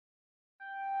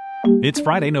It's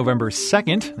Friday, November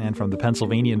 2nd, and from the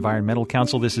Pennsylvania Environmental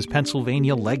Council, this is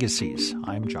Pennsylvania Legacies.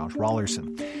 I'm Josh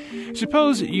Rawlerson.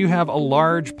 Suppose you have a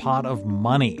large pot of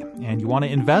money and you want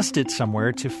to invest it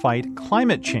somewhere to fight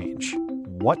climate change.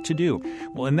 What to do?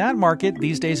 Well, in that market,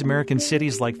 these days, American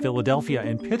cities like Philadelphia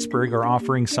and Pittsburgh are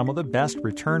offering some of the best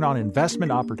return on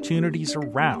investment opportunities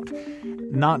around.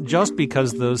 Not just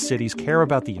because those cities care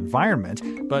about the environment,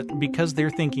 but because they're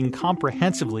thinking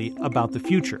comprehensively about the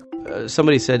future.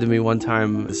 Somebody said to me one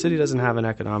time, the city doesn't have an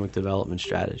economic development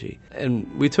strategy. And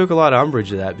we took a lot of umbrage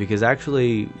to that because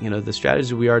actually, the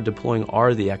strategies we are deploying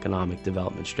are the economic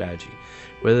development strategy.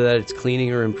 Whether that it's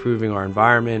cleaning or improving our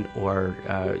environment or,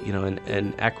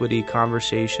 an equity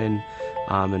conversation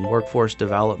and workforce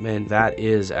development, that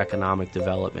is economic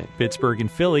development. Pittsburgh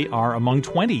and Philly are among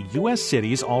 20 U.S.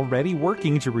 cities already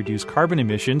working to reduce carbon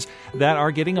emissions that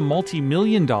are getting a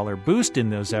multi-million-dollar boost in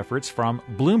those efforts from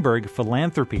Bloomberg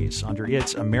Philanthropies under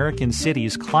its American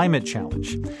Cities Climate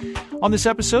Challenge. On this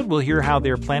episode, we'll hear how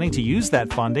they're planning to use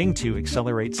that funding to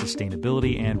accelerate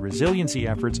sustainability and resiliency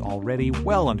efforts already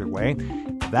well underway.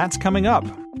 That's coming up.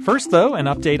 First, though, an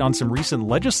update on some recent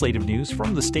legislative news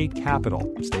from the state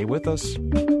capitol. Stay with us.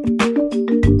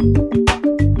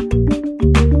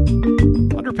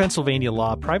 Under Pennsylvania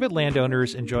law, private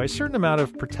landowners enjoy a certain amount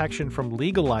of protection from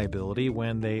legal liability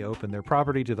when they open their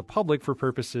property to the public for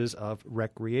purposes of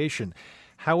recreation.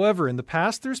 However, in the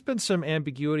past, there's been some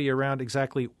ambiguity around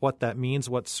exactly what that means,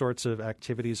 what sorts of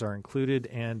activities are included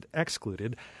and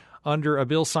excluded. Under a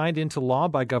bill signed into law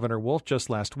by Governor Wolf just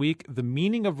last week, the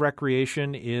meaning of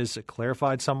recreation is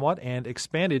clarified somewhat and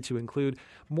expanded to include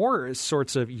more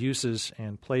sorts of uses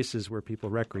and places where people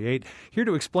recreate. Here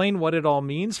to explain what it all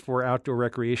means for outdoor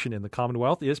recreation in the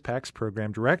Commonwealth is PEC's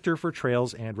Program Director for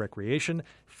Trails and Recreation,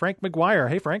 Frank McGuire.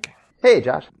 Hey, Frank. Hey,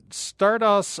 Josh. Start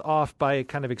us off by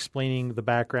kind of explaining the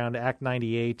background. Act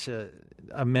 98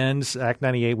 amends. Act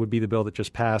 98 would be the bill that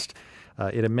just passed.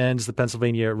 It amends the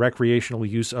Pennsylvania Recreational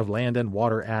Use of Land and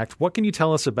Water Act. What can you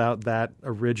tell us about that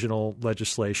original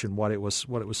legislation, what it was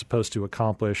supposed to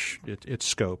accomplish, its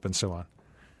scope, and so on?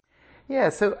 Yeah,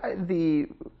 so the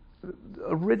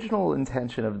original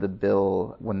intention of the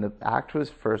bill, when the act was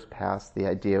first passed, the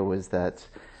idea was that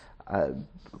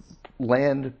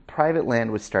private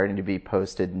land was starting to be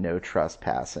posted no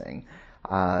trespassing.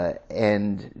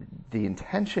 And the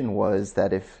intention was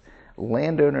that if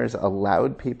landowners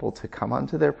allowed people to come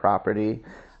onto their property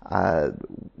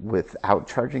without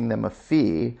charging them a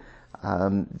fee,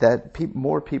 that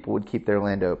more people would keep their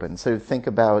land open. So think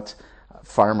about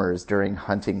farmers during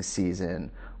hunting season,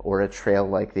 or a trail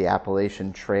like the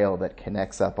Appalachian Trail that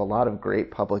connects up a lot of great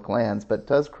public lands, but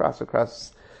does cross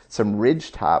across some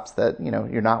ridge tops that,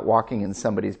 you're not walking in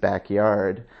somebody's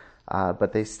backyard,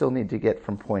 but they still need to get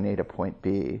from point A to point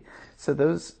B. So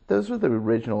those were the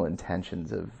original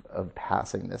intentions of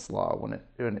passing this law when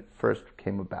it first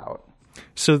came about.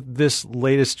 So this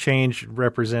latest change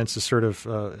represents a sort of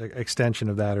extension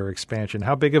of that or expansion.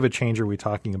 How big of a change are we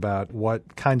talking about?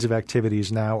 What kinds of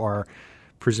activities now are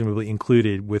presumably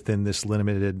included within this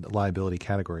limited liability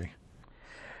category?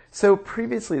 So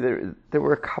previously, there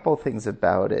were a couple things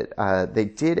about it. They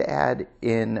did add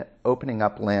in opening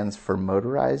up lands for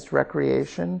motorized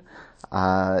recreation.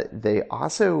 They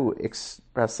also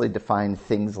expressly defined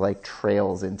things like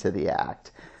trails into the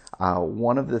act.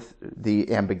 One of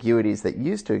the ambiguities that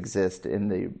used to exist in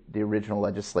the original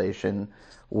legislation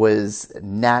was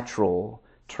natural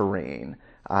terrain.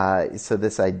 So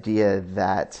this idea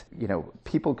that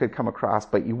people could come across,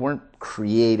 but you weren't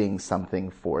creating something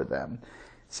for them.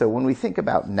 So when we think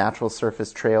about natural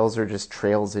surface trails or just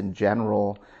trails in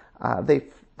general,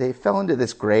 they fell into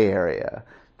this gray area.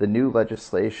 The new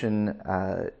legislation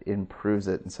improves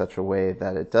it in such a way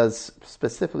that it does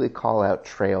specifically call out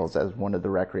trails as one of the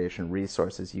recreation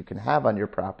resources you can have on your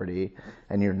property,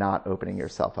 and you're not opening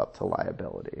yourself up to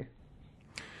liability.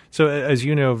 So as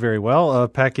you know very well,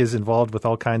 PEC is involved with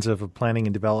all kinds of planning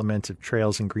and development of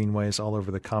trails and greenways all over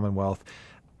the Commonwealth.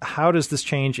 How does this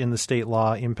change in the state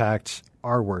law impact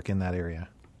our work in that area?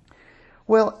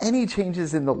 Well, any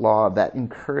changes in the law that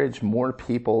encourage more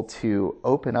people to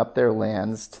open up their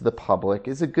lands to the public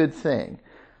is a good thing.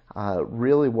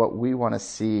 Really what we want to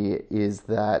see is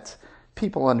that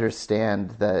people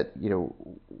understand that,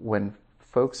 when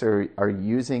folks are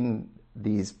using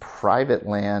these private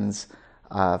lands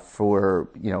for,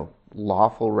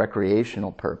 lawful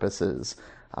recreational purposes,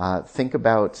 think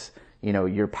about,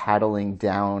 you're paddling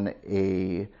down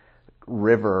a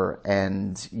river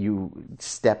and you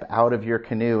step out of your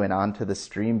canoe and onto the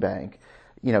stream bank.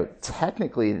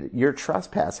 Technically you're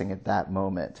trespassing at that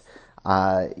moment.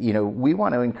 We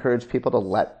want to encourage people to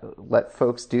let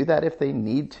folks do that if they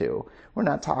need to. We're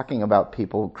not talking about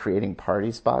people creating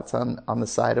party spots on the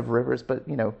side of rivers, but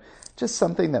just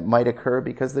something that might occur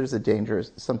because there's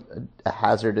a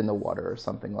hazard in the water or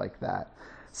something like that.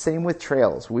 Same with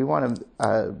trails. We want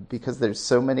to, because there's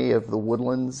so many of the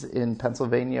woodlands in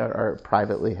Pennsylvania are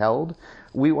privately held,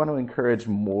 we want to encourage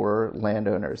more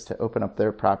landowners to open up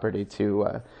their property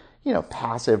to,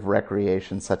 passive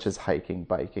recreation such as hiking,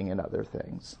 biking, and other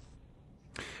things.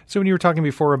 So when you were talking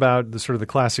before about the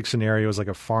classic scenarios like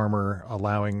a farmer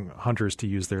allowing hunters to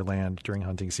use their land during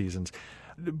hunting seasons,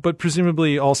 but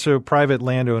presumably also private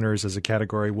landowners as a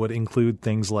category would include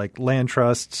things like land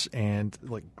trusts and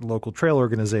like local trail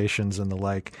organizations and the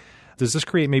like. Does this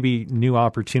create maybe new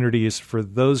opportunities for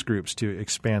those groups to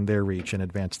expand their reach and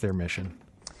advance their mission?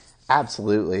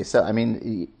 Absolutely. So,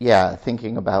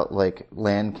 thinking about like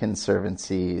land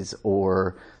conservancies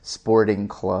or sporting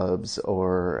clubs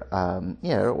or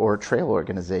trail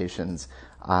organizations,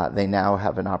 they now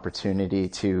have an opportunity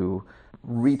to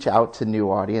reach out to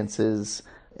new audiences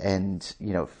and,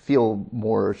 feel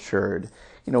more assured.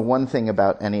 One thing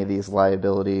about any of these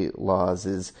liability laws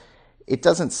is it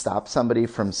doesn't stop somebody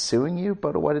from suing you,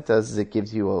 but what it does is it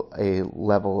gives you a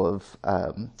level of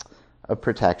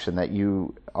protection that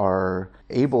you are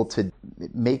able to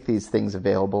make these things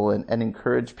available and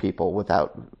encourage people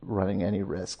without running any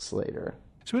risks later.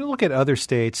 So when we look at other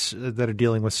states that are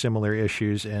dealing with similar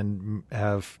issues and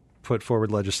have put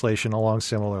forward legislation along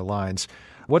similar lines,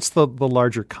 what's the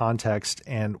larger context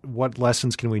and what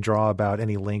lessons can we draw about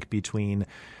any link between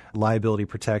liability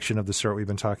protection of the sort we've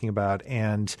been talking about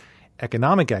and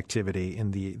economic activity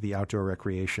in the outdoor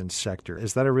recreation sector?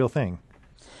 Is that a real thing?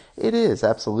 It is,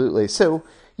 absolutely. So,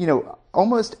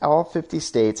 almost all 50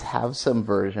 states have some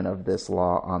version of this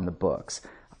law on the books.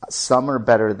 Some are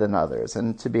better than others.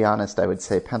 And to be honest, I would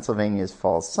say Pennsylvania's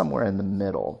falls somewhere in the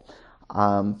middle.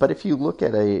 But if you look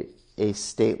at a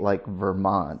state like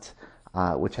Vermont,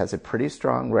 which has a pretty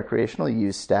strong recreational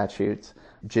use statute,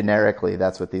 generically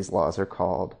that's what these laws are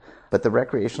called. But the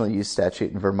recreational use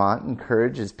statute in Vermont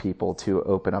encourages people to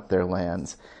open up their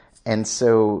lands. And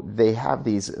so they have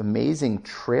these amazing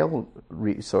trail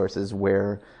resources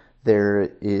where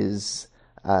there is,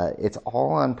 it's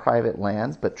all on private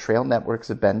lands, but trail networks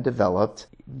have been developed.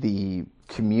 The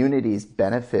communities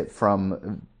benefit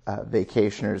from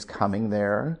vacationers coming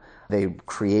there. They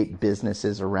create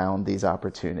businesses around these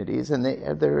opportunities, and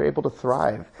they're able to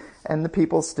thrive. And the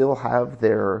people still have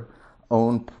their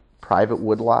own private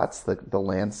woodlots, the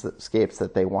landscapes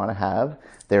that they want to have.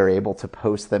 They're able to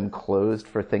post them closed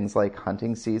for things like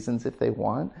hunting seasons if they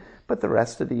want, but the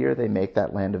rest of the year they make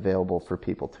that land available for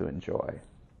people to enjoy.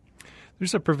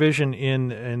 There's a provision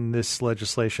in this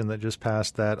legislation that just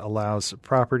passed that allows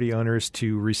property owners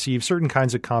to receive certain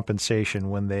kinds of compensation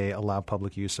when they allow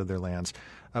public use of their lands.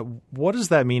 What does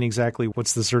that mean exactly?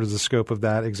 What's the scope of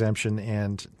that exemption?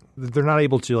 And they're not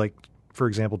able to, for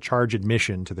example, charge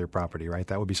admission to their property, right?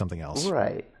 That would be something else.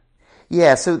 Right.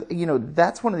 Yeah, so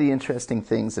that's one of the interesting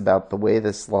things about the way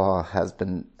this law has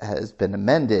been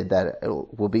amended. That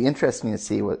it will be interesting to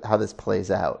see how this plays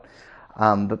out.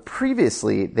 But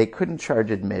previously, they couldn't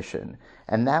charge admission,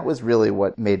 and that was really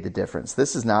what made the difference.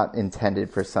 This is not intended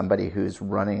for somebody who's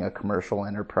running a commercial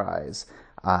enterprise,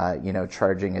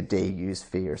 charging a day use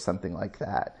fee or something like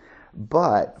that.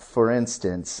 But, for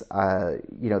instance,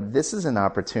 this is an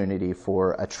opportunity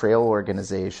for a trail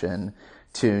organization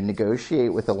to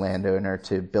negotiate with a landowner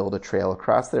to build a trail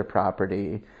across their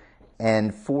property.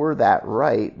 And for that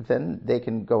right, then they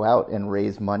can go out and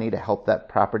raise money to help that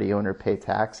property owner pay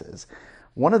taxes.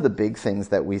 One of the big things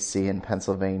that we see in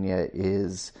Pennsylvania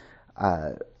is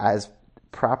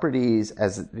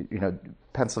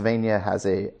Pennsylvania has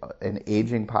an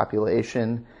aging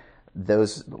population.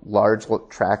 Those large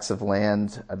tracts of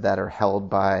land that are held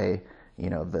by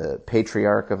the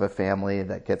patriarch of a family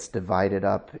that gets divided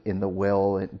up in the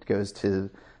will, it goes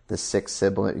to the 6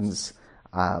 siblings.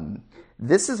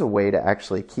 This is a way to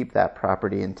actually keep that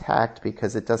property intact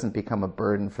because it doesn't become a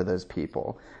burden for those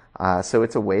people. So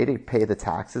it's a way to pay the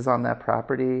taxes on that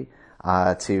property,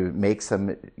 to make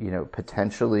some,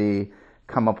 potentially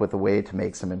come up with a way to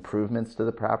make some improvements to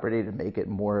the property to make it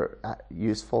more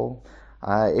useful.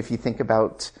 If you think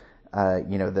about,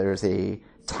 there's a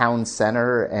town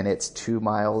center and it's 2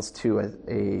 miles to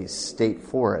a state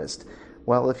forest.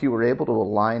 Well, if you were able to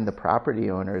align the property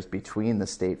owners between the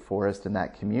state forest and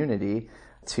that community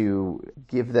to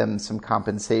give them some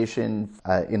compensation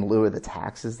in lieu of the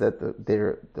taxes that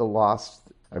they'll lost,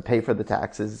 or pay for the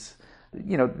taxes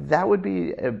that would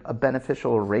be a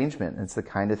beneficial arrangement. It's the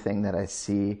kind of thing that I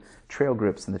see trail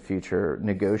groups in the future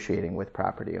negotiating with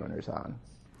property owners on.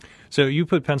 So you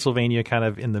put Pennsylvania kind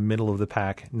of in the middle of the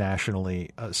pack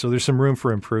nationally. So there's some room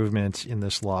for improvement in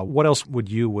this law. What else would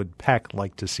PEC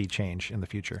like to see change in the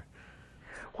future?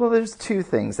 Well, there's two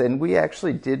things, and we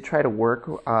actually did try to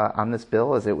work on this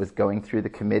bill as it was going through the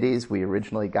committees. We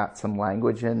originally got some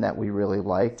language in that we really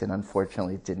liked, and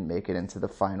unfortunately didn't make it into the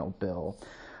final bill.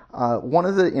 One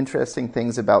of the interesting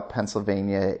things about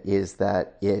Pennsylvania is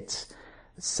that it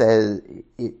says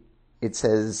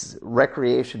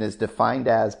recreation is defined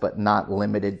as but not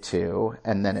limited to,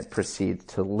 and then it proceeds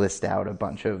to list out a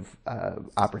bunch of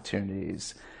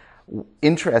opportunities.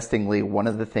 Interestingly, one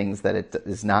of the things that it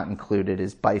is not included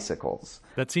is bicycles.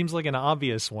 That seems like an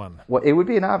obvious one. Well, it would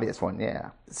be an obvious one,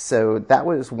 yeah. So that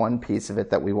was one piece of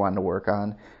it that we wanted to work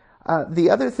on. The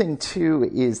other thing, too,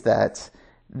 is that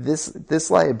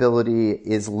this liability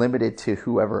is limited to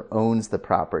whoever owns the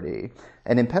property.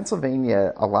 And in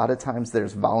Pennsylvania, a lot of times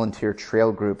there's volunteer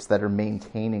trail groups that are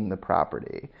maintaining the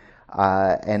property.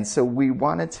 And so we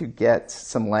wanted to get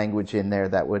some language in there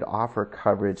that would offer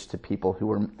coverage to people who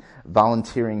are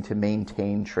volunteering to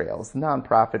maintain trails,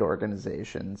 nonprofit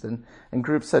organizations and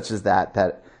groups such as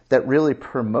that really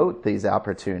promote these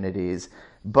opportunities,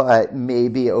 but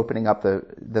maybe opening up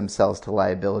themselves to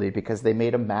liability because they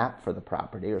made a map for the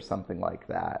property or something like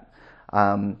that.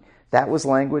 That was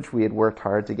language we had worked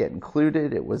hard to get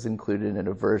included. It was included in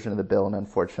a version of the bill, and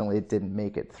unfortunately it didn't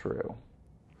make it through.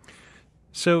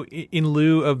 So in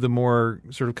lieu of the more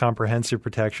sort of comprehensive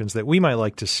protections that we might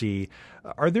like to see,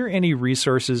 are there any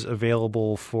resources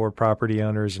available for property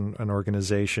owners and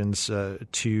organizations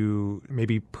to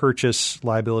maybe purchase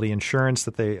liability insurance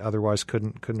that they otherwise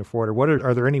couldn't afford? Or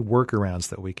are there any workarounds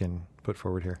that we can put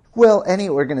forward here? Well, any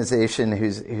organization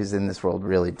who's in this world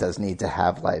really does need to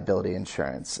have liability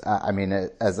insurance. I mean,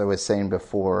 as I was saying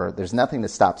before, there's nothing to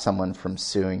stop someone from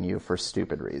suing you for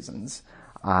stupid reasons.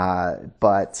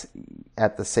 But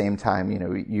at the same time,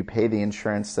 you pay the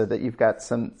insurance so that you've got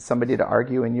somebody to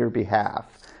argue in your behalf.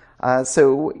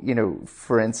 So,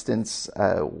 for instance,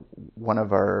 one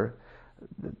of our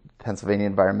Pennsylvania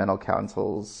Environmental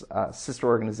Council's sister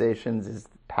organizations is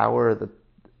POWER, the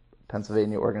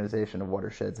Pennsylvania Organization of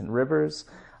Watersheds and Rivers.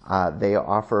 They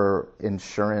offer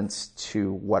insurance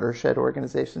to watershed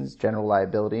organizations, general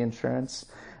liability insurance.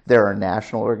 There are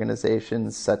national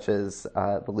organizations such as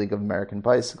the League of American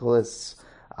Bicyclists,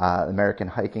 American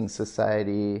Hiking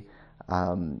Society,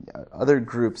 other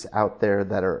groups out there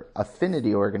that are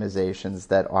affinity organizations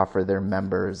that offer their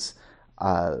members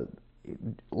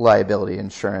liability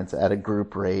insurance at a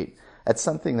group rate. At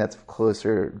something that's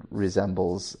closer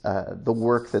resembles the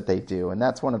work that they do. And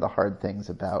that's one of the hard things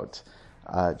about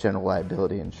general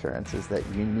liability insurance is that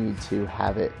you need to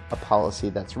have a policy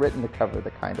that's written to cover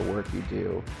the kind of work you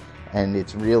do. And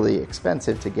it's really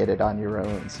expensive to get it on your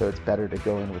own, so it's better to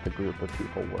go in with a group of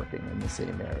people working in the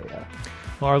same area.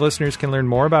 Well, our listeners can learn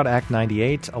more about Act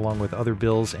 98, along with other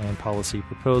bills and policy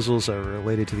proposals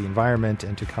related to the environment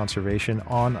and to conservation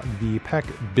on the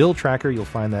PEC Bill Tracker. You'll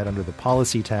find that under the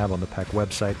Policy tab on the PEC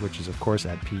website, which is, of course,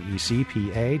 at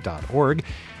pecpa.org.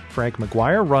 Frank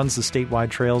McGuire runs the statewide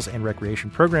Trails and Recreation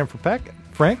Program for PEC.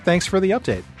 Frank, thanks for the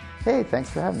update. Hey, thanks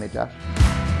for having me, Josh.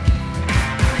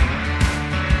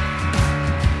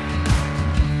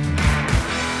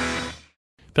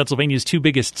 Pennsylvania's two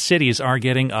biggest cities are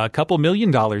getting a couple $1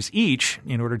 million each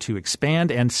in order to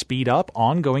expand and speed up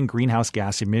ongoing greenhouse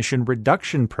gas emission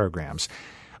reduction programs.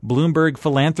 Bloomberg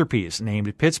Philanthropies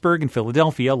named Pittsburgh and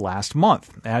Philadelphia last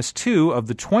month as two of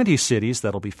the 20 cities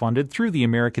that'll be funded through the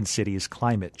American Cities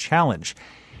Climate Challenge.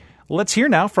 Let's hear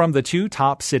now from the two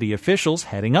top city officials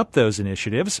heading up those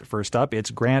initiatives. First up,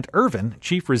 it's Grant Irvin,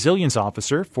 Chief Resilience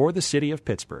Officer for the city of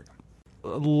Pittsburgh.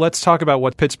 Let's talk about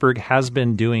what Pittsburgh has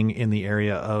been doing in the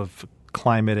area of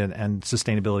climate and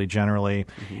sustainability generally,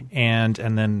 and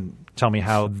then tell me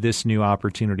how this new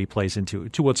opportunity plays into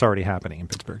what's already happening in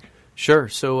Pittsburgh. Sure.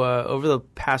 So over the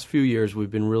past few years, we've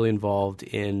been really involved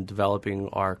in developing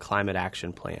our climate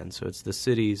action plan. So it's the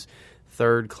city's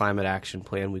third climate action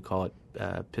plan. We call it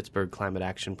Pittsburgh Climate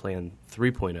Action Plan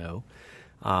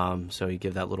 3.0. So you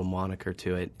give that little moniker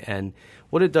to it. And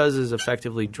what it does is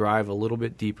effectively drive a little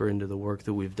bit deeper into the work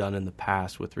that we've done in the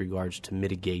past with regards to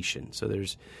mitigation. So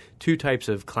there's two types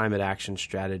of climate action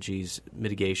strategies,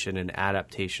 mitigation and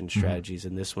adaptation strategies,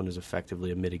 and this one is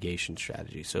effectively a mitigation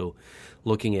strategy. So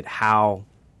looking at how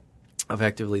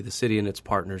effectively the city and its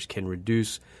partners can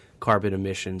reduce carbon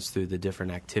emissions through the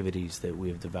different activities that we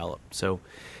have developed. So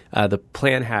the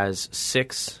plan has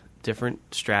 6 different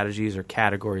strategies or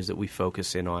categories that we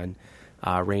focus in on.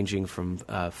 ranging from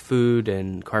food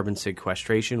and carbon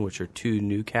sequestration, which are two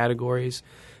new categories,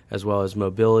 as well as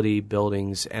mobility,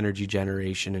 buildings, energy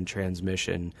generation, and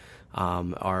transmission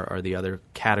are the other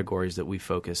categories that we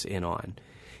focus in on.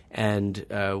 And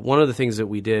one of the things that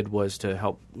we did was to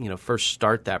help, first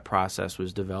start that process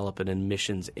was develop an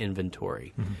emissions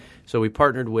inventory. Mm-hmm. So we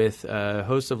partnered with a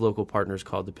host of local partners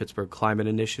called the Pittsburgh Climate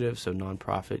Initiative, so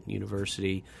nonprofit,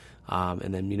 university,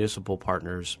 and then municipal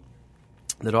partners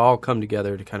that all come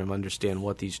together to kind of understand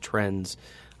what these trends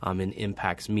and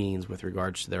impacts means with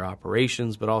regards to their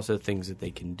operations, but also things that they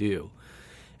can do.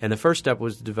 And the first step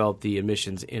was to develop the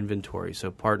emissions inventory, so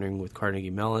partnering with Carnegie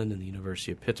Mellon and the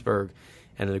University of Pittsburgh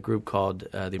and a group called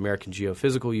the American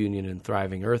Geophysical Union and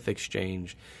Thriving Earth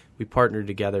Exchange, we partnered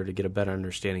together to get a better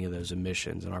understanding of those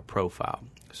emissions and our profile.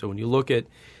 So when you look at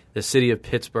the city of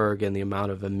Pittsburgh and the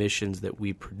amount of emissions that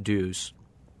we produce,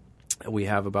 we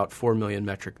have about 4 million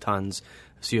metric tons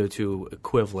of CO2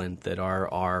 equivalent that are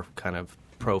our kind of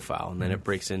profile. And then it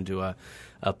breaks into a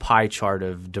pie chart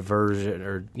of diversion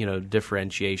or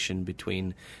differentiation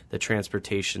between the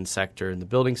transportation sector and the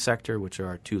building sector, which are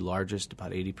our two largest.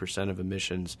 About 80% of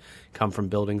emissions come from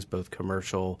buildings, both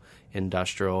commercial,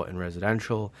 industrial, and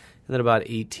residential. And then about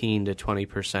 18 to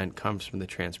 20% comes from the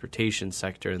transportation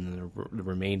sector, and then the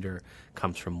remainder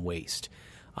comes from waste.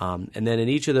 And then in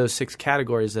each of those 6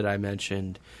 categories that I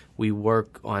mentioned, we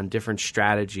work on different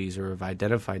strategies or have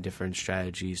identified different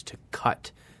strategies to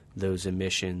cut those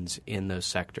emissions in those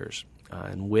sectors.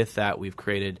 And with that, we've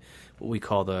created what we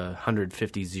call the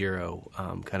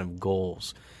 150-0 kind of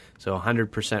goals. So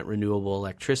 100% renewable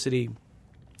electricity,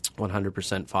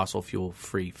 100% fossil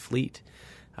fuel-free fleet,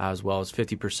 as well as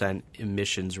 50%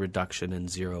 emissions reduction and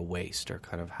zero waste are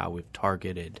kind of how we've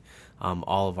targeted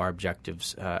all of our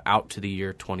objectives out to the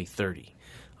year 2030.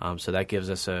 So that gives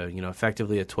us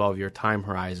effectively a 12-year time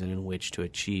horizon in which to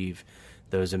achieve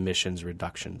those emissions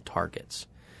reduction targets.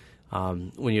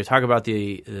 When you talk about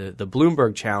the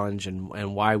Bloomberg Challenge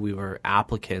and why we were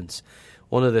applicants,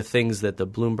 one of the things that the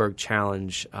Bloomberg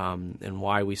Challenge and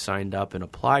why we signed up and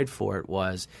applied for it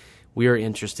was we are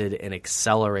interested in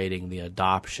accelerating the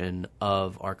adoption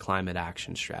of our climate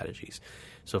action strategies.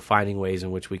 So finding ways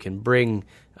in which we can bring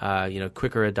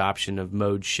quicker adoption of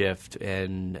mode shift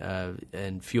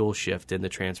and fuel shift in the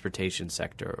transportation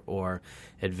sector, or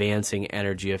advancing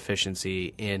energy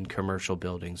efficiency in commercial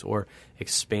buildings, or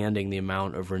expanding the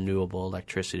amount of renewable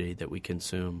electricity that we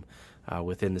consume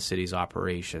within the city's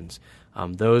operations.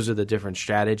 Those are the different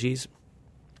strategies.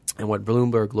 And what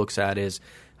Bloomberg looks at is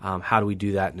how do we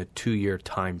do that in a 2-year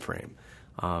time frame.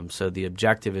 So the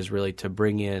objective is really to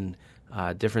bring in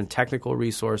different technical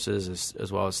resources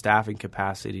as well as staffing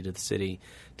capacity to the city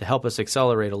to help us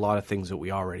accelerate a lot of things that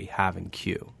we already have in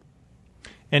queue.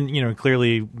 And,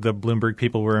 clearly the Bloomberg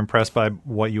people were impressed by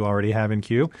what you already have in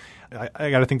queue. I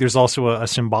got to think there's also a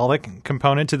symbolic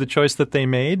component to the choice that they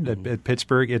made at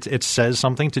Pittsburgh. It says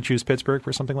something to choose Pittsburgh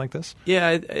for something like this? Yeah,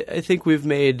 I think we've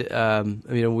made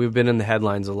we've been in the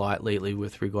headlines a lot lately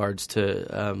with regards to,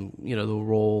 the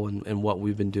role and what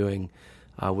we've been doing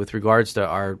with regards to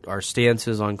our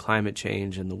stances on climate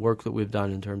change and the work that we've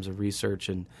done in terms of research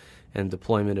and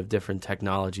deployment of different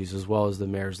technologies, as well as the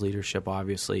mayor's leadership,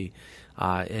 obviously,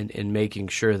 in making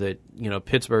sure that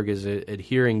Pittsburgh is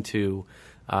adhering to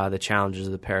the challenges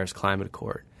of the Paris Climate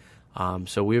Accord.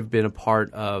 So we've been a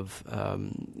part of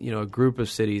a group of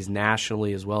cities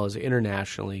nationally as well as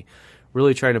internationally,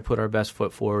 really trying to put our best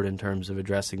foot forward in terms of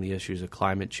addressing the issues of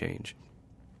climate change,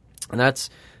 and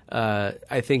that's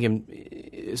I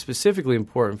think specifically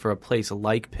important for a place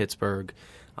like Pittsburgh.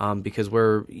 Because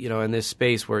we're, in this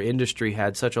space where industry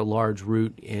had such a large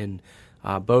root in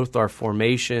both our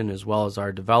formation as well as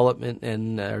our development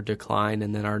and our decline,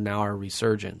 and then our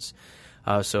resurgence.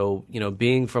 So,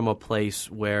 being from a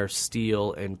place where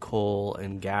steel and coal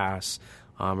and gas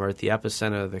are at the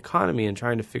epicenter of the economy, and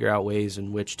trying to figure out ways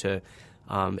in which to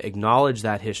acknowledge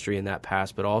that history and that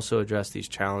past, but also address these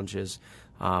challenges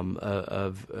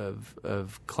of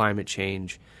climate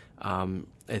change,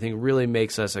 I think really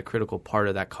makes us a critical part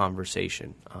of that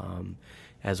conversation,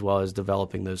 as well as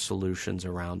developing those solutions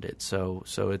around it. So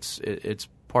it's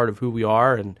part of who we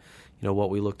are and what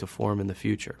we look to form in the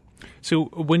future. So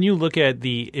when you look at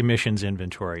the emissions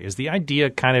inventory, is the idea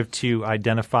kind of to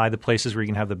identify the places where you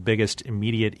can have the biggest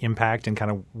immediate impact and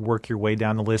kind of work your way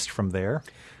down the list from there?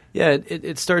 Yeah,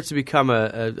 it starts to become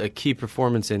a key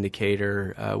performance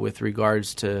indicator with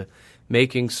regards to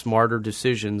making smarter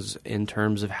decisions in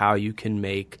terms of how you can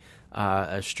make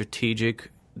a strategic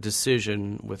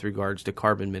decision with regards to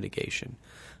carbon mitigation.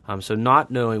 So not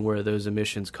knowing where those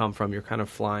emissions come from, you're kind of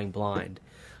flying blind.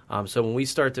 So when we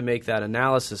start to make that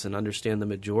analysis and understand the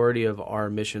majority of our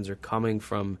emissions are coming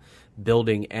from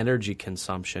building energy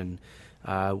consumption,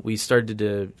 we started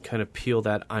to kind of peel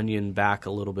that onion back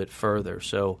a little bit further.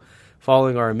 So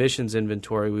following our emissions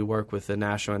inventory, we work with the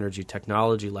National Energy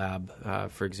Technology Lab,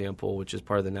 for example, which is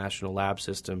part of the National Lab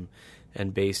System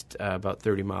and based about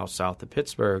 30 miles south of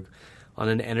Pittsburgh, on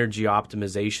an energy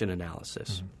optimization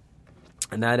analysis.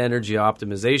 Mm-hmm. And that energy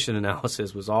optimization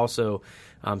analysis was also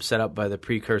set up by the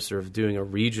precursor of doing a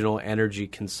regional energy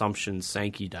consumption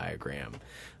Sankey diagram.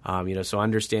 So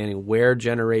understanding where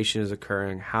generation is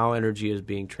occurring, how energy is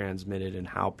being transmitted, and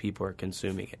how people are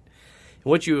consuming it. And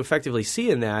what you effectively see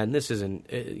in that, and this isn't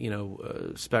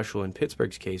special in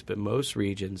Pittsburgh's case, but most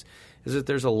regions, is that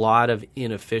there's a lot of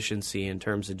inefficiency in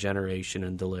terms of generation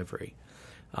and delivery.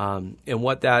 And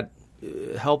what that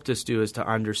helped us do is to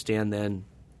understand then,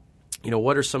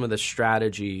 what are some of the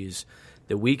strategies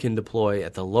that we can deploy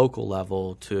at the local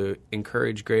level to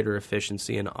encourage greater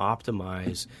efficiency and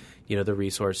optimize, the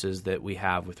resources that we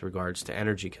have with regards to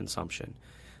energy consumption.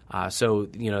 So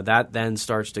that then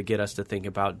starts to get us to think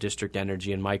about district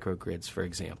energy and microgrids, for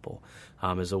example,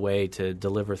 as a way to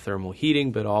deliver thermal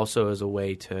heating, but also as a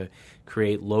way to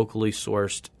create locally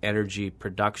sourced energy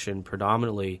production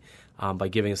predominantly by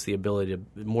giving us the ability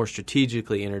to more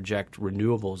strategically interject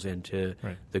renewables into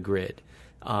the grid.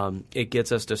 It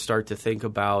gets us to start to think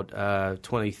about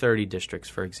 2030 districts,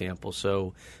 for example.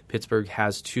 So Pittsburgh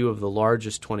has two of the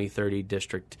largest 2030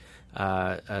 district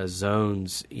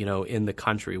zones, in the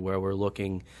country, where we're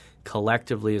looking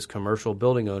collectively as commercial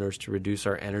building owners to reduce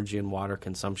our energy and water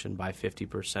consumption by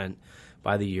 50%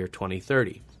 by the year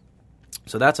 2030.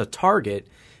 So that's a target,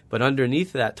 but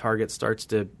underneath that target starts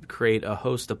to create a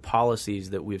host of policies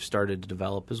that we've started to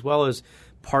develop, as well as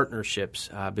partnerships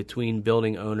between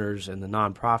building owners and the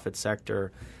nonprofit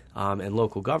sector and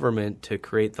local government to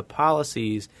create the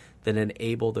policies that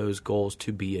enable those goals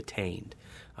to be attained.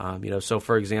 So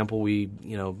for example, we,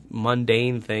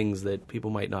 mundane things that people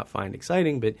might not find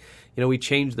exciting, but, we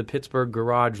changed the Pittsburgh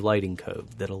garage lighting code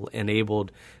that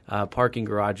enabled parking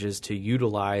garages to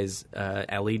utilize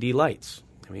LED lights.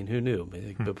 I mean, who knew?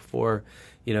 But before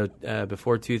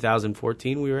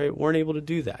 2014, we weren't able to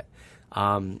do that.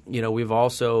 We've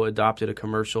also adopted a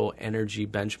commercial energy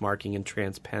benchmarking and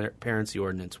transparency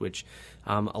ordinance, which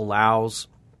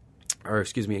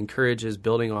encourages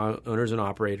building owners and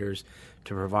operators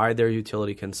to provide their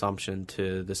utility consumption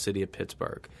to the city of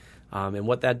Pittsburgh. And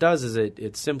what that does is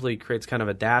it simply creates kind of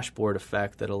a dashboard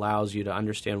effect that allows you to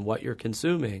understand what you're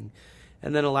consuming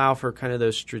and then allow for kind of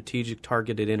those strategic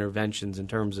targeted interventions in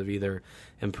terms of either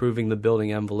improving the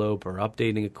building envelope or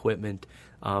updating equipment,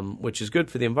 which is good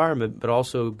for the environment, but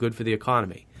also good for the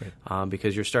economy,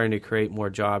 because you're starting to create more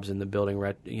jobs in the building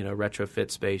retrofit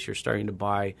space. You're starting to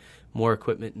buy more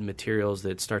equipment and materials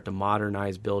that start to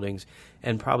modernize buildings,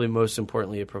 and probably most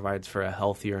importantly, it provides for a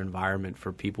healthier environment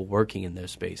for people working in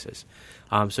those spaces.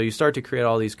 So you start to create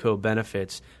all these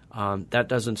co-benefits. That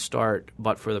doesn't start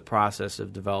but for the process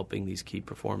of developing these key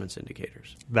performance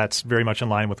indicators. That's very much in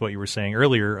line with what you were saying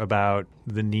earlier about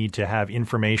the need to have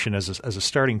information as a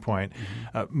starting point.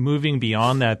 Mm-hmm. Moving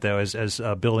beyond that, though, as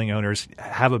building owners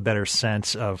have a better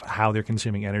sense of how they're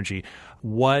consuming energy,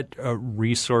 what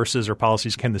resources or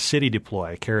policies can the city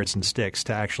deploy, carrots and sticks,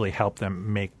 to actually help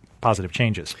them make positive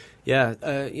changes? Yeah,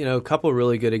 a couple of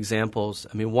really good examples.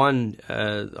 I mean, one,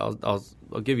 I'll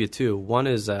give you two. One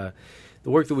is the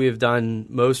work that we have done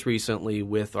most recently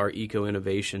with our Eco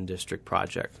Innovation District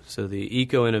project. So the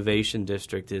Eco Innovation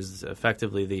District is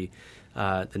effectively the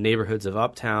neighborhoods of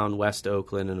Uptown, West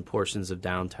Oakland, and portions of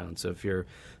downtown. So if you're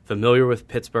familiar with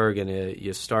Pittsburgh and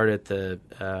you start at the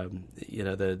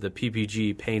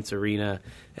PPG Paints Arena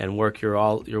and work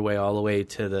your way all the way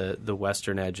to the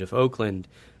western edge of Oakland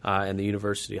and the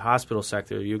University Hospital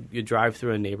sector, you drive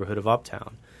through a neighborhood of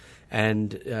Uptown.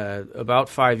 And about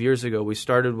 5 years ago, we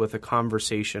started with a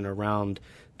conversation around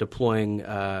deploying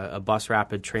a bus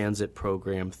rapid transit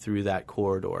program through that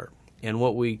corridor. And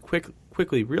what we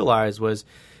quickly realized was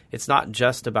it's not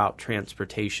just about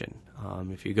transportation.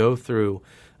 If you go through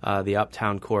the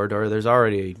Uptown corridor, there's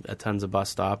already tons of bus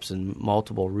stops and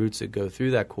multiple routes that go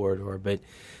through that corridor, but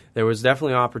there was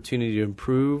definitely an opportunity to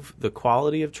improve the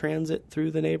quality of transit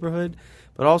through the neighborhood,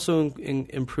 but also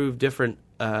improve different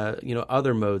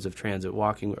other modes of transit,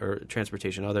 walking or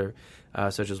transportation, other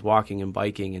such as walking and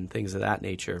biking and things of that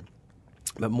nature.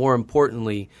 But more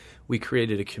importantly, we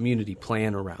created a community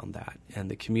plan around that,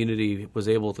 and the community was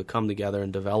able to come together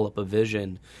and develop a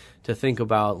vision to think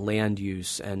about land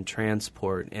use and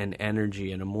transport and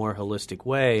energy in a more holistic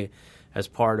way as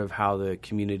part of how the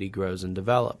community grows and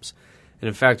develops. And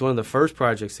in fact, one of the first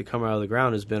projects to come out of the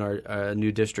ground has been our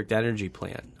new district energy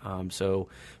plan. So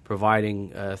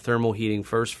providing thermal heating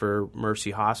first for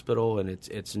Mercy Hospital and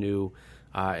its new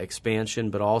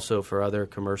expansion, but also for other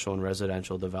commercial and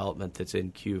residential development that's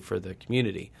in queue for the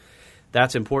community.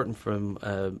 That's important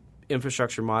from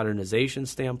infrastructure modernization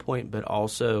standpoint, but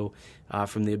also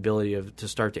from the ability to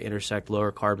start to intersect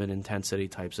lower carbon intensity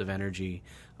types of energy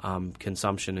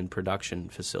consumption and production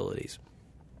facilities.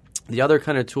 The other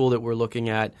kind of tool that we're looking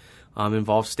at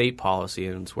involves state policy,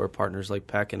 and it's where partners like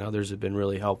PEC and others have been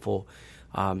really helpful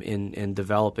in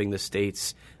developing the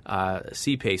state's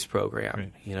CPACE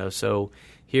program. Right. So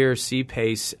here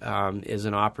CPACE is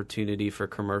an opportunity for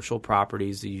commercial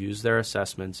properties to use their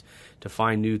assessments to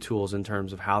find new tools in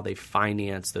terms of how they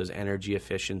finance those energy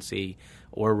efficiency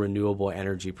or renewable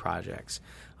energy projects.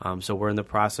 So we're in the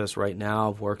process right now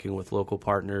of working with local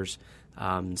partners,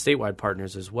 statewide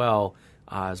partners as well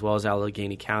as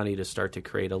Allegheny County to start to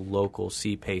create a local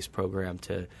CPACE program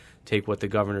to take what the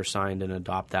governor signed and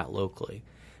adopt that locally.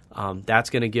 That's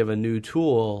going to give a new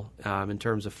tool in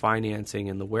terms of financing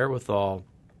and the wherewithal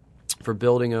for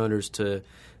building owners to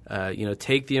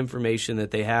take the information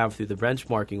that they have through the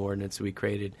benchmarking ordinance we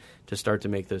created to start to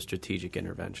make those strategic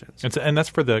interventions. And that's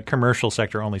for the commercial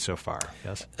sector only so far,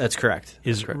 yes? That's correct.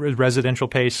 Is residential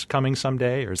PACE coming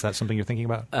someday, or is that something you're thinking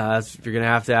about? You're going to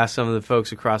have to ask some of the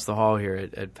folks across the hall here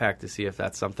at PEC to see if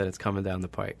that's something that's coming down the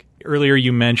pike. Earlier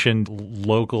you mentioned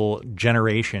local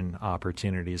generation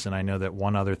opportunities, and I know that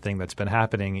one other thing that's been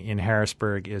happening in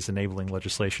Harrisburg is enabling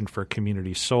legislation for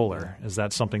community solar. Is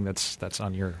that something that's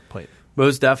on your plate?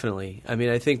 Most definitely. I mean,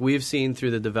 I think we've seen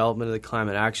through the development of the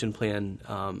Climate Action Plan,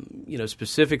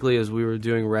 specifically as we were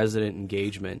doing resident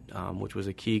engagement, which was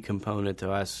a key component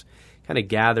to us kind of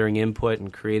gathering input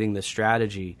and creating the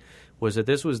strategy, was that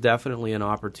this was definitely an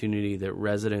opportunity that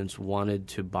residents wanted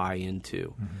to buy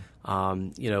into.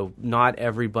 Mm-hmm. Not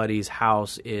everybody's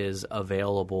house is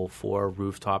available for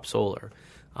rooftop solar.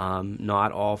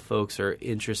 Not all folks are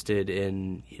interested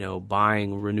in,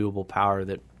 buying renewable power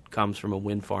that comes from a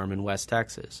wind farm in West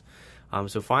Texas.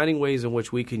 So finding ways in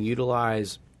which we can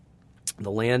utilize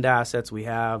the land assets we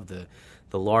have,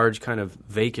 the large kind of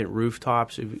vacant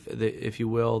rooftops, if you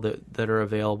will, that are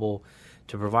available,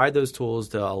 to provide those tools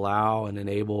to allow and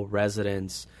enable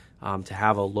residents to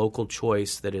have a local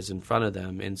choice that is in front of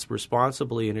them, and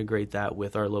responsibly integrate that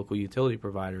with our local utility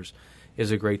providers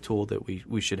is a great tool that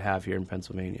we should have here in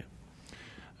Pennsylvania.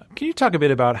 Can you talk a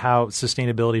bit about how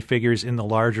sustainability figures in the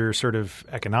larger sort of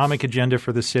economic agenda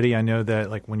for the city? I know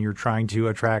that when you're trying to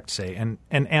attract, say, an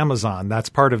Amazon, that's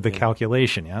part of the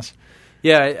calculation, yes?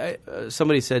 Yeah,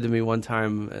 somebody said to me one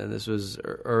time, and this was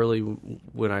early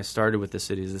when I started with the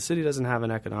city doesn't have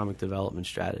an economic development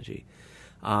strategy.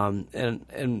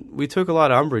 And we took a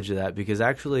lot of umbrage to that because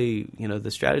actually,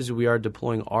 the strategies we are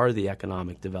deploying are the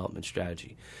economic development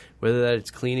strategy, whether that it's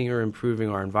cleaning or improving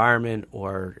our environment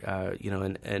or,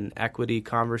 an equity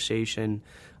conversation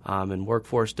and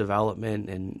workforce development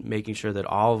and making sure that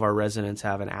all of our residents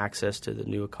have an access to the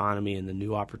new economy and the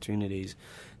new opportunities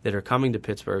that are coming to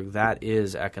Pittsburgh. That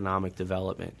is economic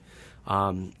development.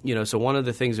 So one of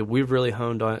the things that we've really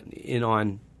honed in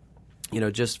on,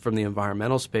 just from the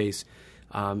environmental space,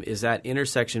 is that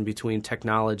intersection between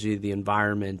technology, the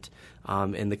environment,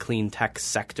 and the clean tech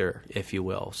sector, if you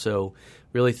will. So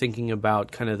really thinking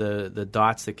about kind of the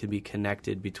dots that can be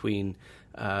connected between,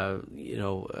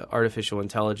 artificial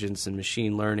intelligence and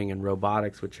machine learning and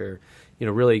robotics, which are,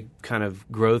 really kind of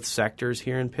growth sectors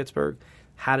here in Pittsburgh.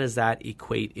 How does that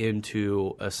equate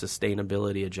into a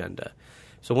sustainability agenda?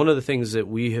 So one of the things that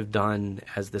we have done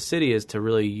as the city is to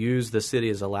really use the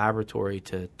city as a laboratory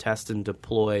to test and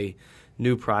deploy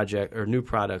new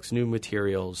products, new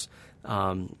materials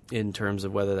in terms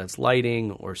of whether that's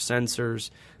lighting or sensors.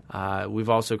 We've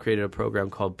also created a program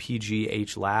called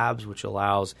PGH Labs, which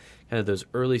allows kind of those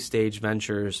early stage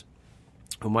ventures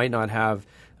who might not have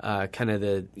kind of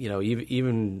the,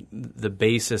 even the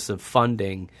basis of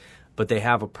funding, but they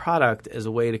have a product as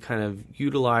a way to kind of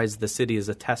utilize the city as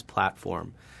a test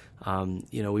platform.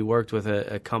 We worked with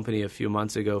a company a few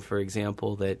months ago, for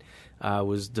example, that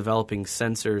was developing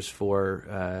sensors for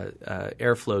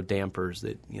airflow dampers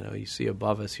that you see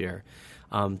above us here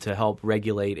to help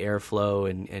regulate airflow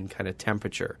and kind of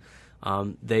temperature.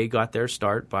 They got their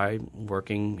start by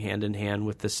working hand in hand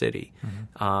with the city.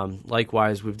 Mm-hmm.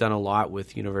 Likewise, we've done a lot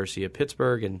with University of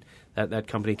Pittsburgh, and that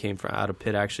company came out of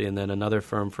Pitt actually, and then another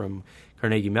firm from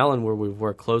Carnegie Mellon where we've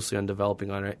worked closely on developing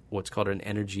on what's called an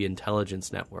energy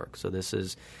intelligence network. So this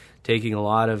is taking a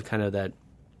lot of kind of that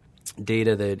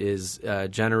data that is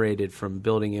generated from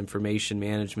building information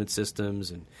management systems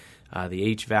and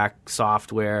the HVAC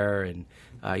software and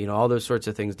all those sorts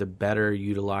of things to better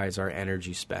utilize our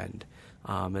energy spend.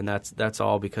 And that's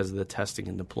all because of the testing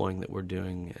and deploying that we're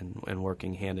doing and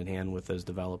working hand in hand with those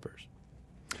developers.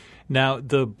 Now,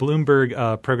 the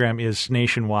Bloomberg program is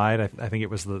nationwide. I think it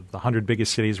was the 100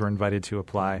 biggest cities were invited to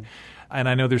apply. And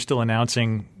I know they're still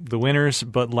announcing the winners,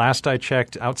 but last I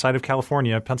checked, outside of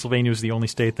California, Pennsylvania was the only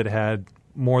state that had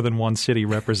more than one city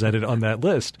represented on that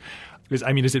list. Is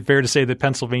it fair to say that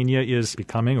Pennsylvania is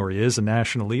becoming or is a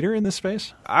national leader in this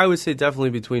space? I would say definitely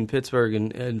between Pittsburgh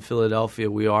and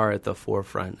Philadelphia, we are at the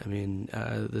forefront.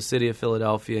 The city of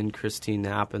Philadelphia and Christine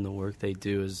Knapp and the work they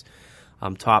do is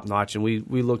top notch, and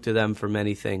we look to them for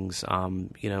many things.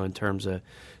 In terms of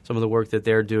some of the work that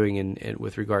they're doing in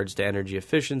with regards to energy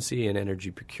efficiency and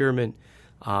energy procurement.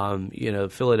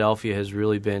 Philadelphia has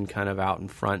really been kind of out in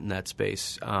front in that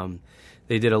space.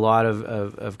 They did a lot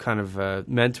of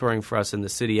mentoring for us in the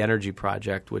City Energy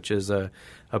Project, which is a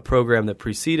program that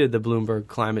preceded the Bloomberg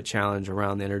Climate Challenge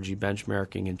around energy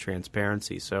benchmarking and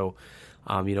transparency. So,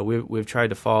 we've tried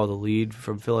to follow the lead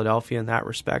from Philadelphia in that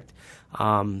respect.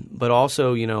 But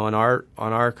also, on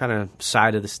our kind of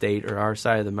side of the state or our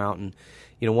side of the mountain,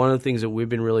 one of the things that we've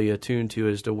been really attuned to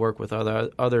is to work with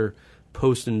other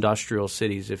post-industrial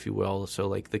cities, if you will, so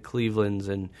like the Clevelands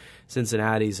and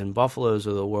Cincinnatis and Buffaloes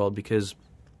of the world, because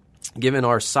given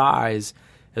our size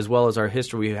as well as our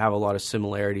history, we have a lot of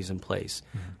similarities in place.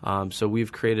 So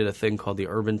we've created a thing called the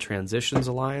Urban Transitions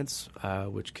Alliance,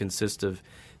 which consists of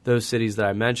those cities that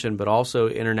I mentioned, but also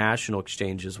international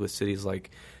exchanges with cities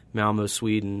like Malmo,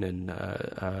 Sweden,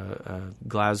 and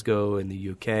Glasgow in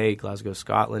the UK, Glasgow,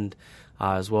 Scotland,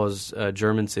 as well as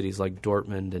German cities like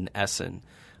Dortmund and Essen.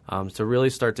 To really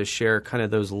start to share kind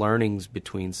of those learnings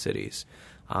between cities.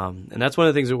 And that's one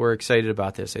of the things that we're excited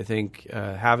about this. I think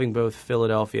having both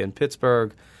Philadelphia and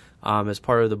Pittsburgh as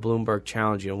part of the Bloomberg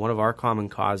Challenge, one of our common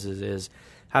causes is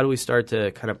how do we start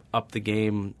to kind of up the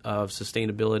game of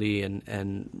sustainability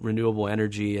and renewable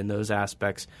energy and those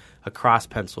aspects across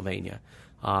Pennsylvania.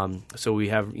 So we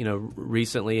have,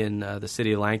 recently in the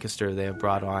city of Lancaster, they have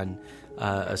brought on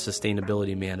a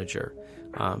sustainability manager.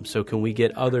 So can we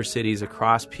get other cities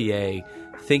across PA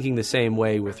thinking the same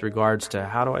way with regards to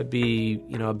how do I be,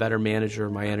 a better manager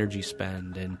of my energy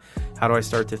spend, and how do I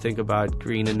start to think about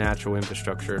green and natural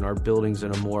infrastructure and our buildings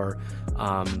in a more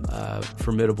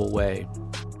formidable way.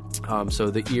 So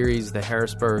the Eries, the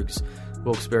Harrisburgs,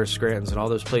 Wilkes-Barre, Scrantons, and all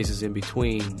those places in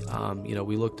between,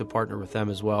 we look to partner with them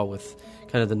as well with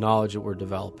kind of the knowledge that we're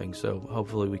developing. So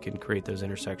hopefully we can create those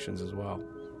intersections as well.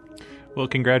 Well,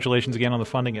 congratulations again on the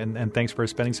funding, and thanks for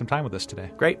spending some time with us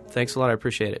today. Great. Thanks a lot. I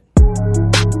appreciate it.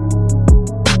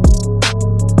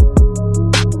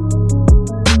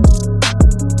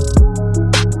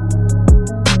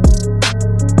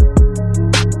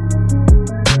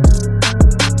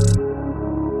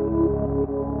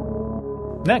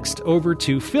 Next, over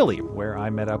to Philly, where I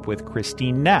met up with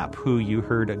Christine Knapp, who you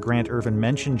heard Grant Irvin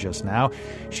mention just now.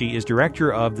 She is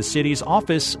director of the city's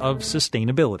Office of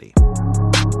Sustainability.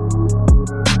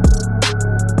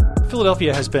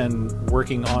 Philadelphia has been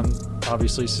working on,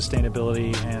 obviously,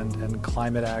 sustainability and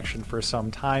climate action for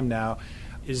some time now.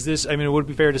 Is this, it would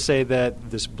be fair to say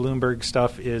that this Bloomberg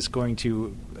stuff is going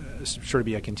to sort of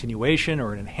be a continuation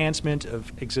or an enhancement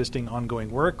of existing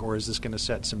ongoing work, or is this going to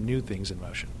set some new things in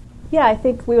motion? Yeah, I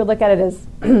think we would look at it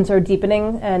as sort of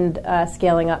deepening and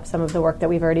scaling up some of the work that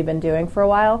we've already been doing for a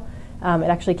while. It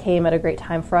actually came at a great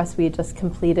time for us. We just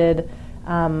completed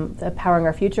the Powering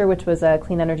Our Future, which was a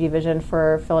clean energy vision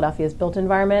for Philadelphia's built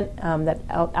environment that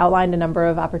outlined a number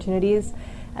of opportunities.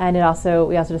 And we also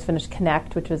just finished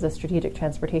Connect, which was a strategic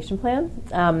transportation plan.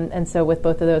 And so with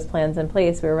both of those plans in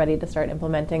place, we were ready to start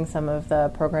implementing some of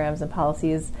the programs and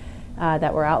policies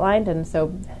that were outlined. And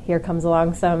so here comes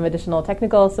along some additional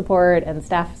technical support and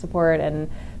staff support and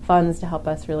funds to help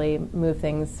us really move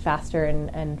things faster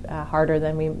and harder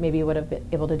than we maybe would have been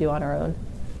able to do on our own.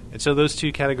 And so those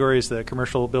two categories, the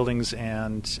commercial buildings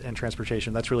and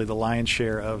transportation, that's really the lion's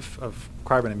share of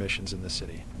carbon emissions in this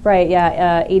city. Right,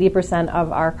 yeah. 80%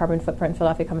 of our carbon footprint in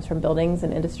Philadelphia comes from buildings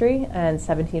and industry, and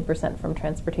 17% from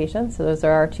transportation. So those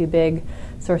are our two big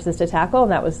sources to tackle,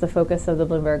 and that was the focus of the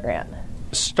Bloomberg grant.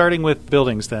 Starting with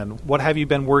buildings then, what have you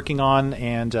been working on,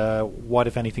 and what,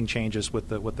 if anything, changes with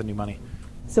the new money?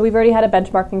 So we've already had a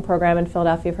benchmarking program in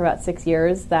Philadelphia for about 6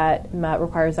 years that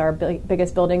requires our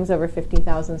biggest buildings over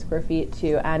 50,000 square feet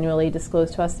to annually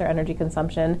disclose to us their energy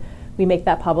consumption. We make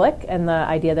that public, and the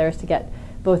idea there is to get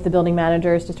both the building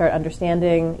managers to start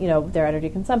understanding, their energy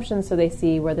consumption, so they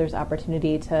see where there's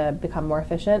opportunity to become more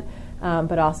efficient,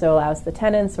 but also allows the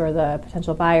tenants or the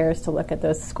potential buyers to look at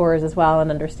those scores as well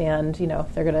and understand,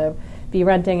 if they're going to be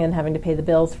renting and having to pay the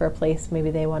bills for a place.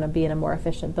 Maybe they want to be in a more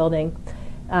efficient building.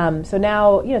 So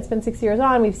now, it's been 6 years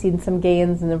on. We've seen some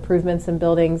gains and improvements in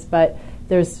buildings, but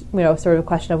there's, sort of a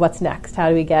question of what's next. How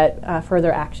do we get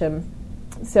further action?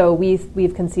 So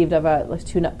we've conceived of a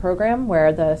tune-up program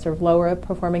where the sort of lower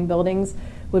performing buildings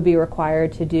would be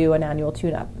required to do an annual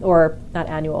tune-up, or not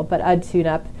annual, but a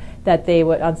tune-up that they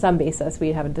would, on some basis,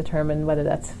 we haven't determined whether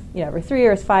that's every 3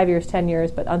 years, 5 years, 10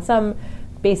 years, but on some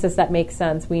basis that makes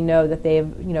sense. We know that they've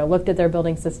looked at their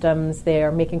building systems, they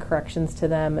are making corrections to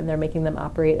them, and they're making them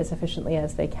operate as efficiently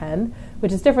as they can,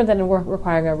 which is different than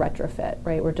requiring a retrofit,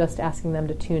 right? We're just asking them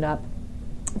to tune up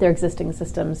their existing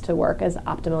systems to work as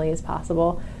optimally as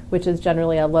possible, which is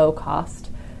generally a low cost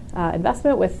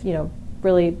investment with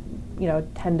really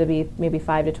tend to be maybe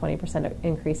 5 to 20%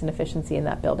 increase in efficiency in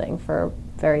that building for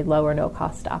very low or no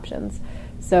cost options.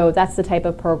 So that's the type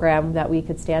of program that we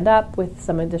could stand up with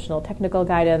some additional technical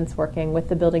guidance, working with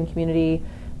the building community,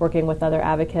 working with other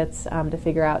advocates to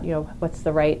figure out what's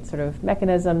the right sort of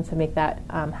mechanism to make that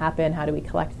happen. How do we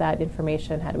collect that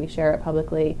information? How do we share it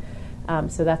publicly?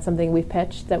 So that's something we've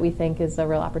pitched that we think is a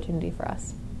real opportunity for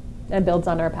us and builds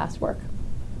on our past work.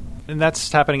 And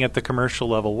that's happening at the commercial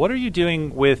level. What are you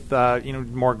doing with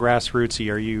more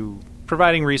grassrootsy? Are you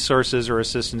providing resources or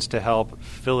assistance to help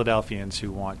Philadelphians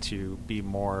who want to be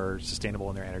more sustainable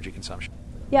in their energy consumption?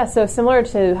 Yeah, so similar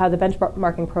to how the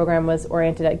benchmarking program was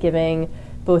oriented at giving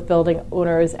both building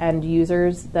owners and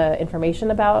users the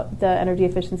information about the energy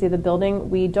efficiency of the building,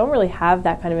 we don't really have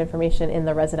that kind of information in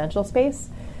the residential space.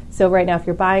 So right now, if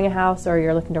you're buying a house or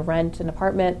you're looking to rent an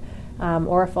apartment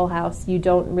or a full house, you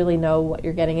don't really know what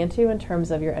you're getting into in terms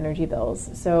of your energy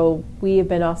bills. So we have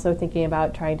been also thinking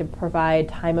about trying to provide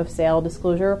time of sale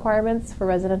disclosure requirements for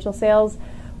residential sales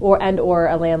or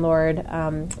a landlord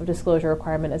disclosure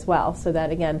requirement as well. So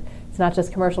that, again, it's not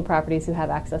just commercial properties who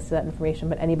have access to that information,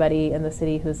 but anybody in the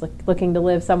city who's looking to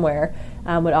live somewhere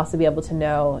would also be able to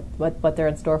know what they're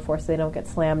in store for so they don't get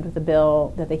slammed with a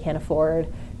bill that they can't afford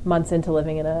months into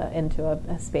living into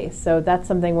a space. So that's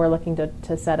something we're looking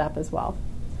to set up as well.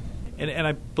 And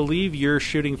I believe you're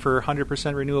shooting for 100%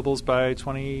 renewables by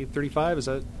 2035. Is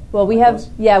that? Well, we have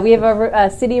a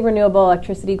city renewable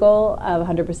electricity goal of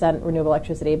 100% renewable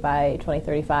electricity by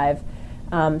 2035.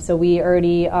 So we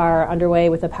already are underway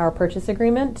with a power purchase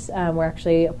agreement. We're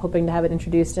actually hoping to have it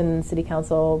introduced in City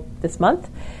Council this month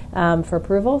for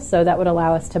approval. So that would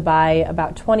allow us to buy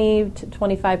about 20 to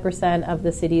 25% of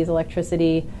the city's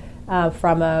electricity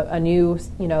from a new,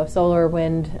 solar,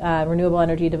 wind, renewable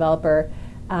energy developer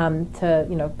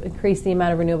to, increase the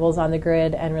amount of renewables on the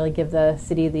grid and really give the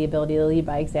city the ability to lead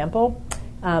by example.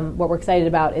 What we're excited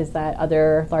about is that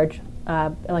other large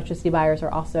electricity buyers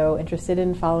are also interested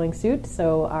in following suit.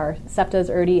 So our SEPTA has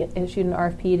already issued an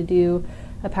RFP to do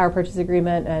a power purchase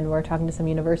agreement, and we're talking to some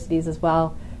universities as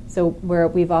well. So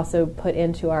we've also put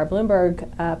into our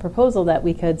Bloomberg proposal that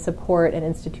we could support an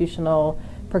institutional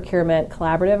procurement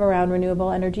collaborative around renewable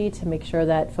energy to make sure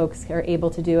that folks are able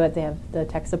to do it. They have the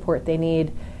tech support they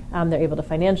need. They're able to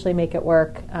financially make it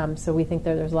work. So we think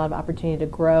there's a lot of opportunity to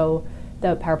grow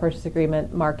the power purchase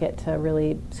agreement market to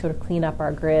really sort of clean up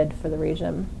our grid for the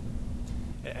region.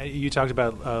 You talked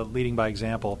about leading by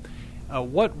example.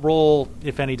 What role,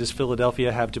 if any, does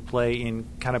Philadelphia have to play in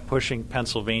kind of pushing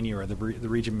Pennsylvania or the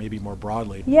region maybe more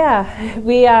broadly? Yeah,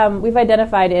 we've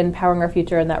identified in Powering Our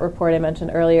Future in that report I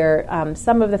mentioned earlier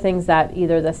some of the things that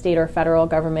either the state or federal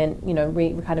government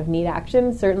kind of need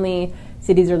action. Certainly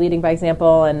cities are leading by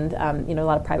example, and a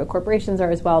lot of private corporations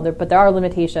are as well. But there are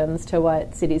limitations to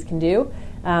what cities can do.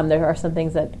 There are some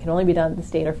things that can only be done at the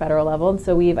state or federal level, and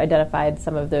so we've identified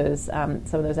some of those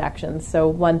actions. So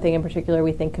one thing in particular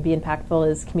we think could be impactful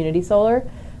is community solar,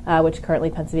 which currently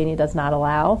Pennsylvania does not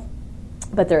allow,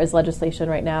 but there is legislation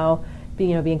right now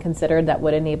being considered that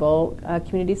would enable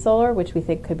community solar, which we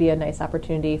think could be a nice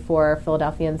opportunity for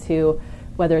Philadelphians who,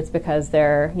 whether it's because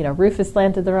their roof is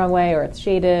slanted the wrong way or it's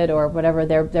shaded or whatever,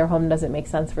 their home doesn't make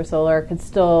sense for solar, could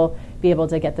still be able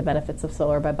to get the benefits of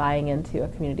solar by buying into a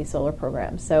community solar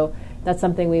program. So that's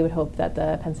something we would hope that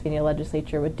the Pennsylvania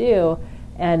legislature would do.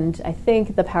 And I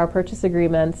think the power purchase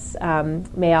agreements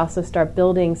may also start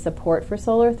building support for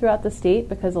solar throughout the state,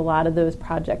 because a lot of those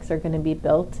projects are going to be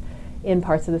built in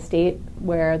parts of the state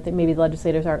where maybe the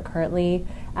legislators aren't currently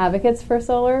advocates for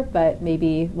solar, but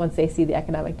maybe once they see the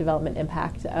economic development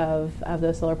impact of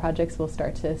those solar projects, we'll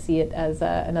start to see it as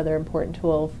another important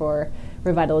tool for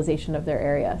revitalization of their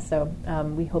area. So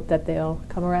we hope that they'll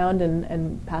come around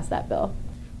and pass that bill.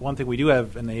 one thing we do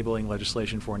have enabling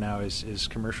legislation for now is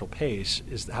commercial PACE.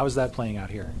 How is that playing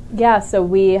out here? Yeah, so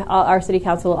our city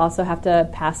council will also have to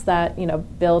pass that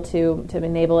bill to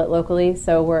enable it locally.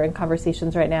 So we're in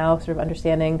conversations right now, sort of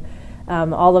understanding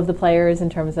all of the players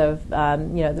in terms of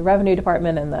the revenue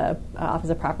department and the Office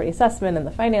of Property Assessment and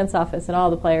the finance office and all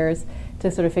the players to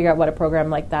sort of figure out what a program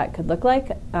like that could look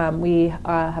like. We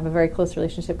have a very close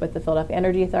relationship with the Philadelphia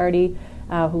Energy Authority,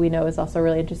 who we know is also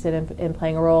really interested in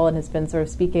playing a role and has been sort of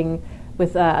speaking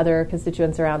with other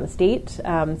constituents around the state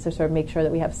to sort of make sure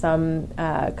that we have some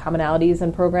commonalities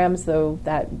and programs so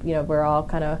that we're all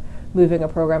kind of moving a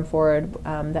program forward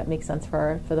that makes sense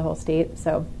for the whole state.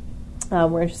 So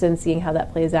we're interested in seeing how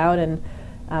that plays out and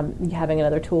having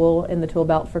another tool in the tool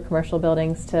belt for commercial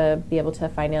buildings to be able to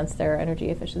finance their energy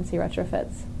efficiency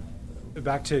retrofits.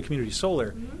 Back to community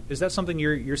solar, is that something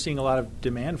you're seeing a lot of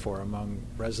demand for among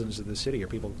residents of the city? Are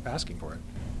people asking for it?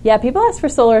 Yeah, people ask for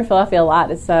solar in Philadelphia a lot.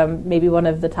 It's maybe one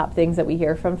of the top things that we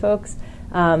hear from folks.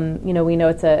 We know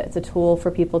it's a tool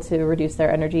for people to reduce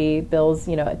their energy bills.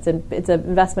 It's an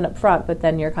investment up front, but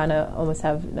then you're kind of almost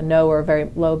have a no or a very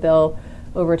low bill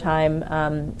over time,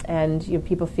 and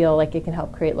people feel like it can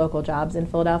help create local jobs in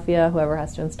Philadelphia, whoever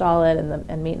has to install it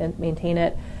and maintain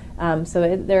it.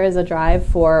 So there is a drive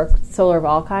for solar of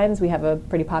all kinds. We have a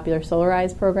pretty popular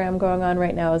Solarize program going on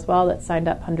right now as well that signed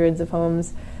up hundreds of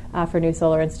homes for new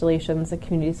solar installations. A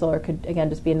community solar could, again,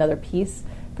 just be another piece,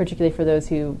 particularly for those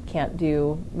who can't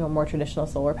do more traditional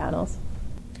solar panels.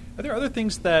 Are there other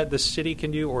things that the city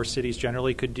can do or cities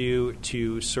generally could do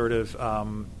to sort of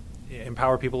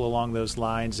empower people along those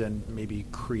lines and maybe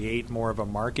create more of a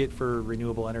market for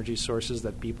renewable energy sources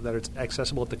that it's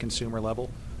accessible at the consumer level?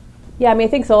 Yeah, I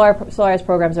think Solarize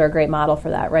programs are a great model for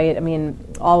that, right?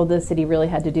 All the city really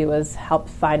had to do was help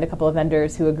find a couple of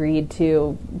vendors who agreed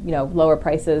to, lower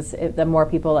prices the more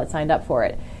people that signed up for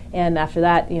it. And after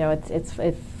that, it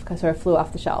sort of flew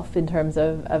off the shelf in terms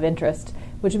of interest,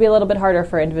 which would be a little bit harder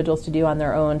for individuals to do on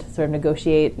their own to sort of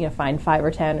negotiate, find 5 or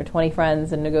 10 or 20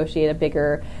 friends and negotiate a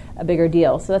bigger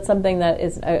deal. So that's something that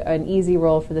is an easy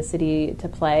role for the city to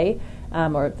play.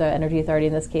 Or the Energy Authority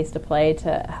in this case to play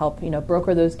to help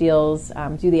broker those deals,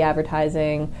 do the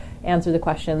advertising, answer the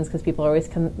questions because people always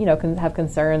can have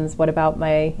concerns. What about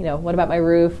my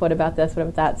roof? What about this? What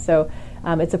about that? So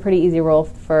it's a pretty easy role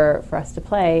for us to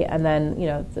play. And then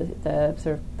the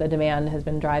sort of the demand has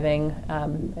been driving.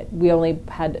 We only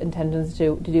had intentions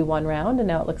to do one round, and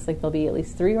now it looks like there'll be at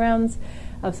least 3 rounds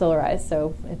of Solarize.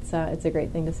 So it's a great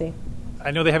thing to see. I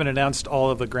know they haven't announced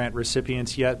all of the grant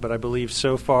recipients yet, but I believe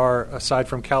so far, aside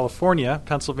from California,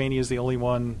 Pennsylvania is the only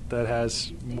one that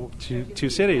has two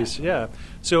cities. Yeah.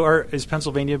 So is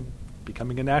Pennsylvania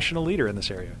becoming a national leader in this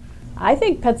area? I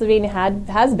think Pennsylvania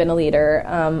has been a leader.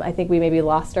 I think we maybe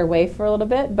lost our way for a little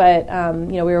bit, but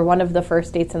we were one of the first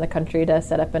states in the country to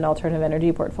set up an alternative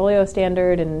energy portfolio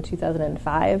standard in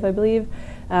 2005, I believe,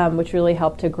 which really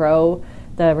helped to grow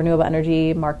the renewable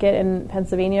energy market in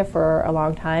Pennsylvania for a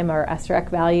long time. Our SREC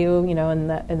value,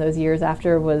 in those years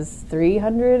after was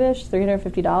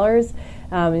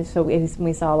 $350. So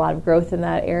we saw a lot of growth in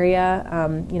that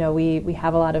area. We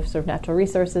have a lot of sort of natural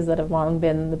resources that have long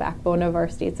been the backbone of our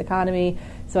state's economy.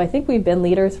 So I think we've been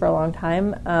leaders for a long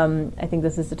time. I think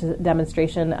this is a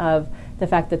demonstration of the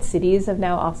fact that cities have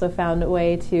now also found a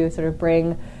way to sort of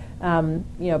bring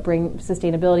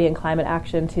sustainability and climate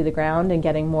action to the ground and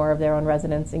getting more of their own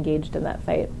residents engaged in that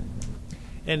fight.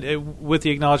 And with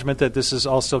the acknowledgement that this is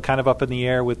also kind of up in the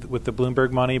air with the Bloomberg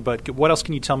money, but what else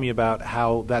can you tell me about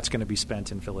how that's going to be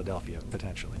spent in Philadelphia,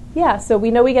 potentially? Yeah, so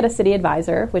we know we get a city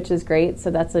advisor, which is great.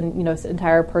 So that's an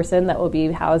entire person that will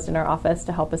be housed in our office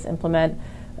to help us implement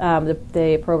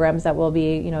the programs that we'll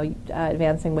be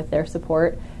advancing with their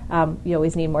support. You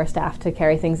always need more staff to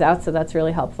carry things out, so that's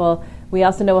really helpful. We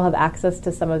also know we'll have access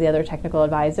to some of the other technical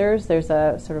advisors. There's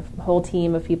a sort of whole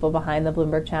team of people behind the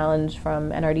Bloomberg Challenge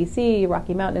from NRDC,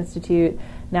 Rocky Mountain Institute,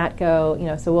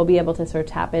 NatGo, so we'll be able to sort of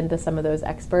tap into some of those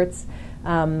experts,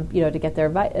 to get their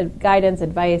guidance,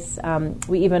 advice.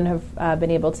 We even have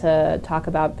been able to talk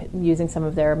about using some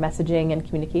of their messaging and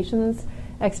communications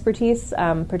expertise,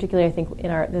 particularly I think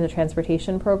in the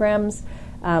transportation programs.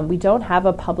 We don't have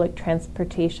a public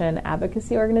transportation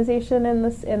advocacy organization in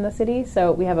the city,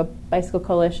 so we have a bicycle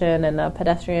coalition and a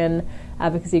pedestrian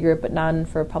advocacy group, but none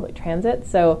for public transit.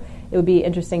 So it would be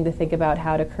interesting to think about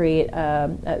how to create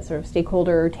a sort of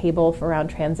stakeholder table around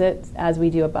transit as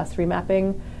we do a bus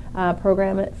remapping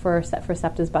program for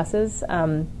SEPTA's buses.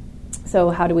 So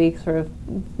how do we sort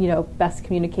of, best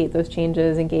communicate those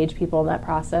changes, engage people in that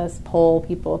process, poll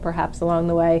people perhaps along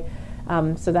the way?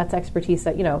 So that's expertise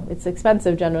that, it's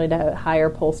expensive generally to hire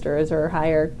pollsters or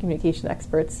hire communication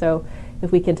experts. So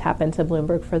if we can tap into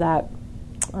Bloomberg for that,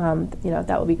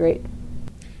 that would be great.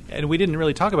 And we didn't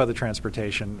really talk about the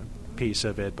transportation piece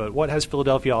of it, but what has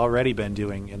Philadelphia already been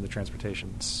doing in the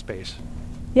transportation space?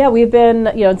 Yeah, we've been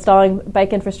installing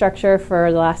bike infrastructure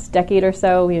for the last decade or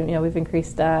so. We've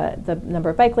increased the number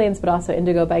of bike lanes, but also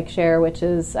Indigo Bike Share, which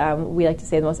is we like to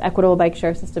say the most equitable bike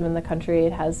share system in the country.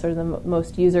 It has sort of the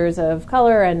most users of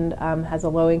color and has a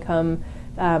low income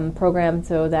program,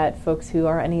 so that folks who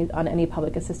are on any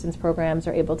public assistance programs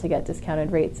are able to get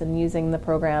discounted rates and using the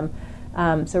program.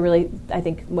 So really, I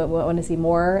think we want to see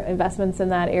more investments in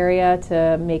that area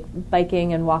to make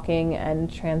biking and walking and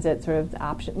transit sort of the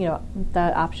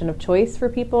option of choice for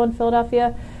people in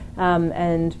Philadelphia.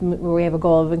 And we have a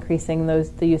goal of increasing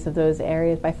the use of those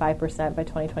areas by 5% by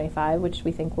 2025, which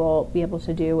we think we'll be able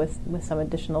to do with some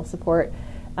additional support.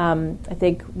 I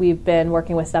think we've been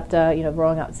working with SEPTA,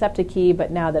 rolling out SEPTA Key,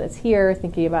 but now that it's here,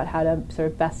 thinking about how to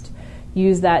sort of best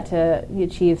use that to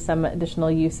achieve some additional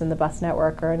use in the bus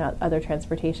network or in other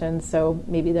transportation. So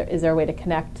maybe is there a way to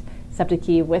connect SEPTA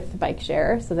Key with bike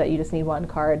share so that you just need one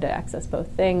card to access both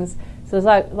things. So there's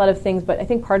a lot of things, but I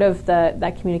think part of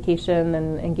that communication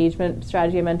and engagement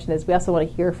strategy I mentioned is we also want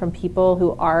to hear from people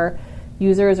who are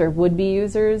users or would-be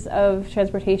users of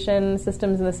transportation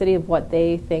systems in the city, of what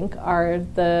they think are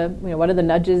what are the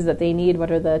nudges that they need,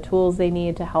 what are the tools they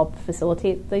need to help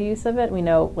facilitate the use of it. We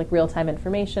know real-time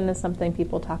information is something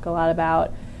people talk a lot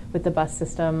about with the bus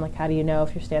system, how do you know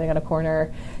if you're standing on a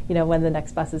corner, when the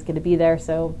next bus is going to be there.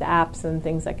 So the apps and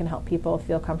things that can help people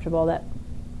feel comfortable that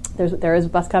there is a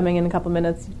bus coming in a couple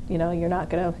minutes, you're not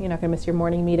gonna miss your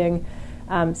morning meeting.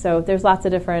 So there's lots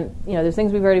of different, there's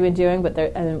things we've already been doing, but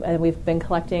and we've been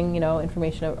collecting,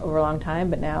 information over a long time,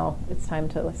 but now it's time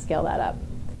to scale that up.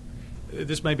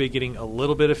 This might be getting a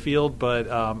little bit afield, but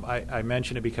I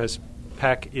mention it because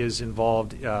PEC is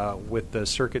involved with the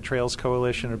Circuit Trails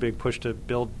Coalition, a big push to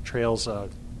build trails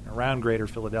around Greater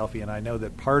Philadelphia, and I know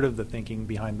that part of the thinking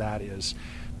behind that is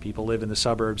people live in the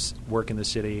suburbs, work in the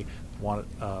city, want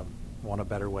a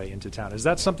better way into town. Is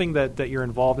that something that you're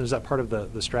involved in? Is that part of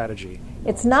the strategy?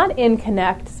 It's not in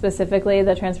Connect specifically,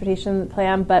 the transportation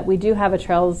plan, but we do have a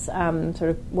trails sort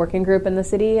of working group in the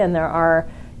city, and there are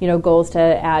goals to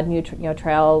add new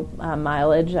trail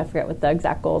mileage. I forget what the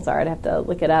exact goals are. I'd have to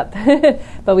look it up.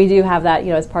 But we do have that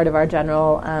as part of our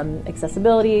general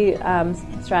accessibility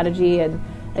strategy, in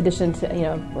addition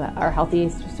to our healthy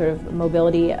sort of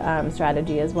mobility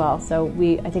strategy as well. So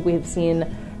I think we've seen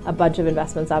a bunch of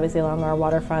investments, obviously, along our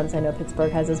waterfronts. I know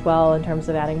Pittsburgh has as well, in terms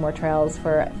of adding more trails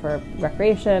for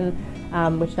recreation,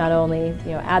 which not only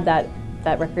add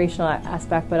that recreational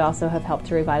aspect, but also have helped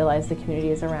to revitalize the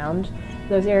communities around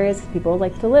those areas. People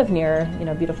like to live near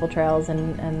beautiful trails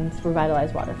and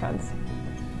revitalize waterfronts.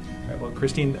 All right, well,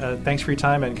 Christine, thanks for your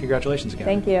time and congratulations again.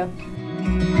 Thank you.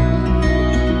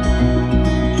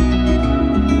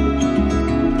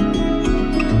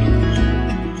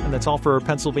 That's all for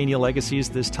Pennsylvania Legacies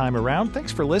this time around.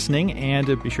 Thanks for listening,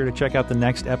 and be sure to check out the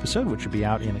next episode, which will be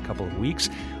out in a couple of weeks.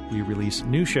 We release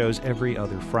new shows every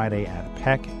other Friday at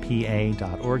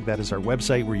pecpa.org. That is our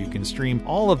website where you can stream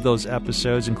all of those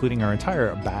episodes, including our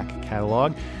entire back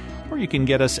catalog. Or you can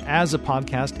get us as a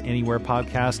podcast anywhere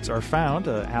podcasts are found.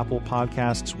 Apple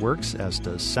Podcasts works, as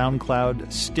does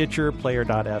SoundCloud, Stitcher,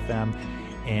 Player.fm,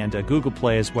 and Google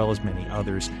Play, as well as many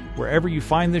others. Wherever you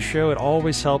find this show, it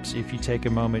always helps if you take a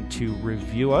moment to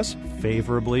review us,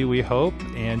 favorably, we hope.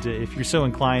 And if you're so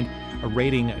inclined, a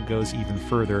rating goes even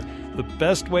further. The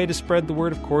best way to spread the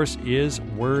word, of course, is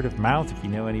word of mouth. If you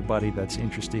know anybody that's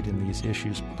interested in these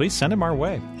issues, please send them our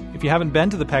way. If you haven't been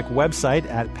to the PEC website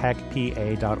at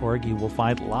pecpa.org, you will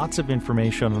find lots of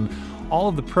information on all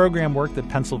of the program work that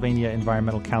Pennsylvania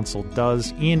Environmental Council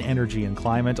does in energy and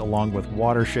climate, along with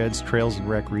watersheds, trails and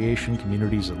recreation,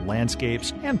 communities and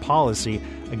landscapes, and policy.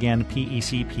 Again,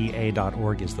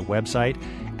 pecpa.org is the website.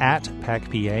 At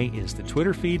PECPA is the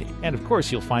Twitter feed. And, of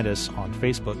course, you'll find us on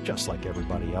Facebook just like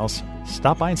everybody else.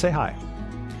 Stop by and say hi.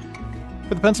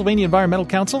 For the Pennsylvania Environmental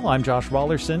Council, I'm Josh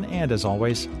Wallerson, and as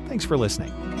always, thanks for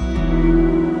listening.